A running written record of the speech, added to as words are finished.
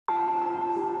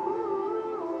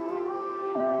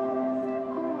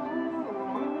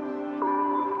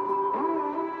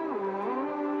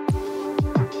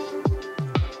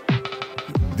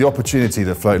The opportunity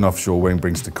that floating offshore wind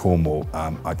brings to Cornwall,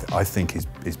 I think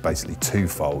is basically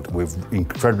twofold. We're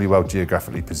incredibly well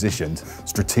geographically positioned.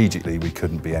 Strategically, we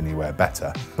couldn't be anywhere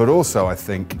better. But also, I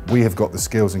think we have got the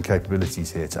skills and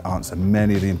capabilities here to answer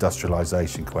many of the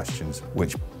industrialisation questions,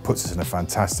 which puts us in a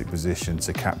fantastic position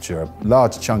to capture a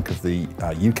large chunk of the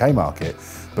UK market,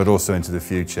 but also into the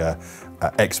future,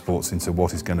 exports into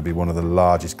what is going to be one of the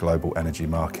largest global energy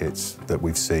markets that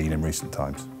we've seen in recent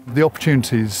times. The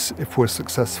opportunities, if we're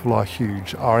successful, are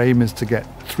huge. Our aim is to get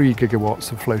 3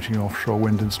 gigawatts of floating offshore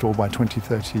wind installed by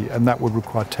 2030, and that would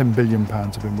require £10 billion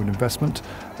of inward investment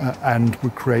and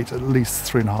would create at least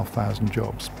 3,500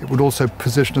 jobs. It would also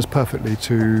position us perfectly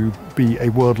to be a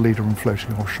world leader in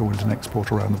floating offshore wind and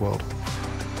export around the world.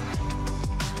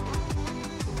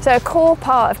 So a core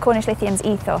part of Cornish Lithium's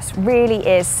ethos really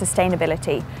is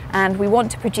sustainability, and we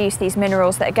want to produce these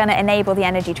minerals that are going to enable the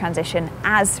energy transition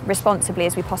as responsibly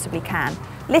as we possibly can.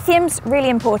 Lithium's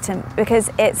really important because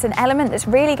it's an element that's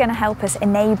really going to help us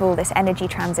enable this energy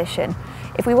transition.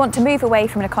 If we want to move away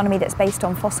from an economy that's based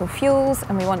on fossil fuels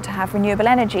and we want to have renewable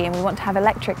energy and we want to have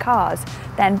electric cars,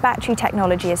 then battery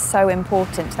technology is so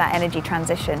important to that energy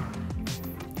transition.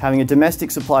 Having a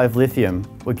domestic supply of lithium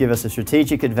will give us a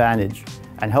strategic advantage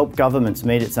and help governments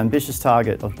meet its ambitious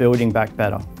target of building back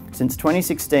better. Since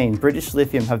 2016, British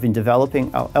Lithium have been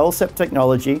developing our LSEP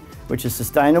technology, which is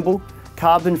sustainable,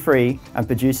 carbon-free and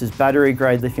produces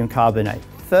battery-grade lithium carbonate.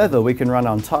 Further, we can run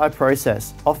our entire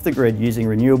process off the grid using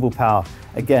renewable power.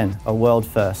 Again, a world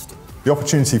first. The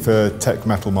opportunity for tech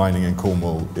metal mining in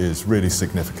Cornwall is really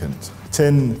significant.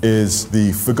 Tin is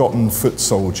the forgotten foot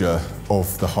soldier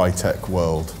of the high-tech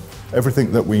world.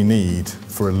 Everything that we need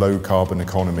for a low-carbon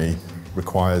economy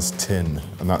requires tin,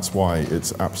 and that's why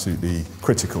it's absolutely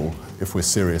critical if we're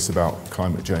serious about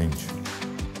climate change.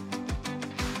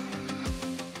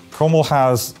 Cornwall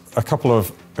has a couple of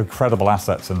incredible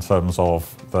assets in terms of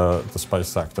the space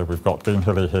sector. We've got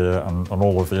Goonhilly here and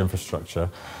all of the infrastructure,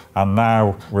 and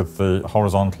now with the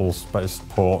horizontal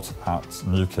spaceport at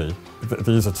Newquay.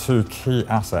 These are two key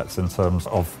assets in terms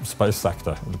of space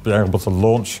sector, being able to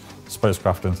launch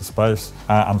spacecraft into space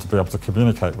and to be able to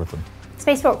communicate with them.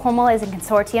 Spaceport Cornwall is a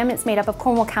consortium. It's made up of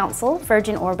Cornwall Council,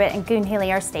 Virgin Orbit and Goonhilly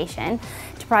Air Station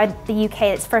to provide the UK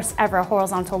its first ever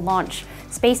horizontal launch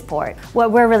spaceport.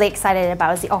 What we're really excited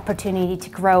about is the opportunity to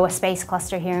grow a space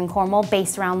cluster here in Cornwall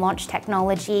based around launch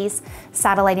technologies,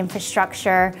 satellite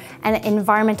infrastructure and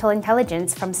environmental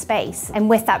intelligence from space. And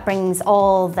with that brings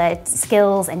all the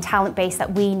skills and talent base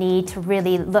that we need to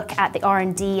really look at the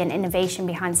R&D and innovation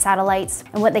behind satellites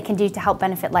and what they can do to help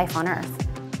benefit life on Earth.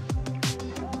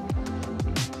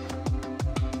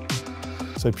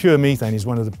 So pure methane is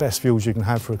one of the best fuels you can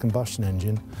have for a combustion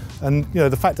engine. And you know,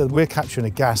 the fact that we're capturing a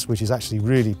gas which is actually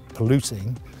really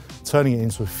polluting, turning it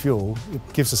into a fuel, it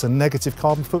gives us a negative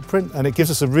carbon footprint and it gives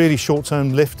us a really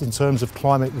short-term lift in terms of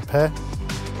climate repair.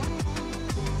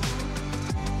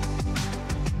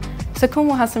 So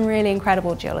Cornwall has some really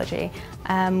incredible geology.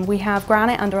 We have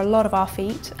granite under a lot of our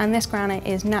feet, and this granite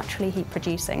is naturally heat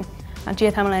producing. And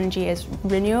geothermal energy is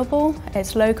renewable,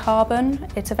 it's low carbon,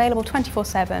 it's available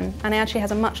 24/7, and it actually has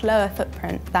a much lower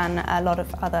footprint than a lot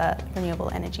of other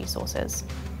renewable energy sources.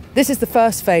 This is the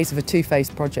first phase of a two-phase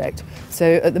project.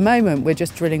 So at the moment we're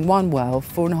just drilling one well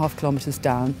 4.5 kilometres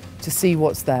down to see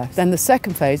what's there. Then the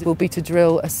second phase will be to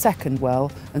drill a second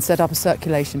well and set up a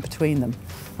circulation between them.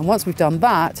 And once we've done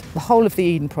that, the whole of the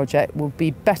Eden project will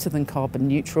be better than carbon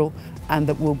neutral, and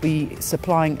that will be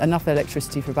supplying enough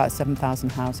electricity for about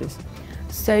 7,000 houses.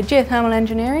 So geothermal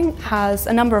engineering has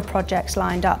a number of projects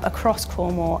lined up across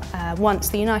Cornwall once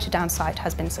the United Downs site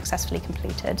has been successfully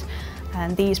completed.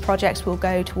 And these projects will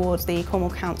go towards the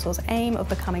Cornwall Council's aim of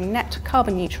becoming net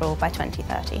carbon neutral by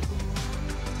 2030.